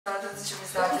Aradığınız için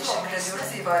bizler teşekkür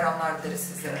ediyoruz. İyi bayramlar dileriz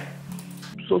sizlere.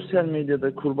 Sosyal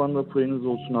medyada Kurban'da Payınız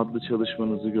Olsun adlı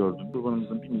çalışmanızı gördüm.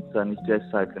 Kurbanımızın bir miktarını ihtiyaç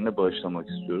sahiplerine bağışlamak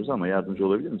istiyoruz ama yardımcı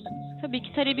olabilir misiniz? Tabii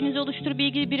ki talebinizi oluşturup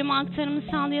bilgi birimi aktarımını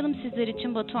sağlayalım sizler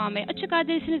için Batuhan Bey. Açık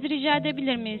adresinizi rica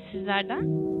edebilir miyiz sizlerden?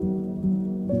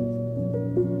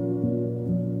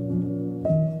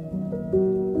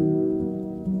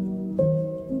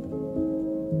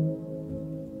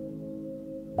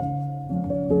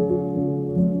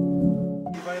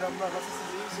 İyi bayramlar,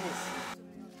 nasılsınız, iyi misiniz?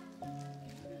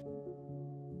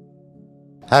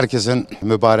 Herkesin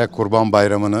mübarek Kurban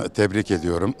Bayramı'nı tebrik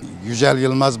ediyorum. Yücel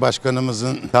Yılmaz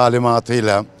Başkanımızın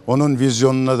talimatıyla, onun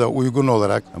vizyonuna da uygun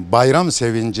olarak Bayram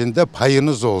Sevincinde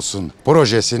Payınız Olsun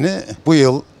projesini bu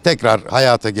yıl tekrar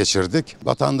hayata geçirdik.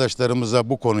 Vatandaşlarımıza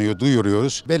bu konuyu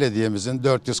duyuruyoruz. Belediyemizin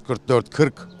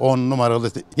 444-40-10 numaralı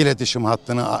iletişim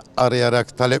hattını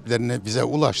arayarak taleplerini bize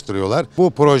ulaştırıyorlar.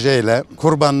 Bu projeyle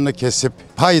kurbanını kesip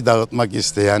pay dağıtmak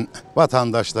isteyen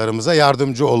vatandaşlarımıza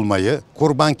yardımcı olmayı,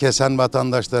 kurban kesen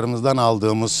vatandaşlarımızdan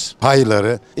aldığımız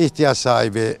payları ihtiyaç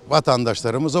sahibi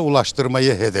vatandaşlarımıza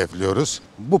ulaştırmayı hedefliyoruz.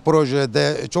 Bu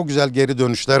projede çok güzel geri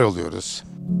dönüşler alıyoruz.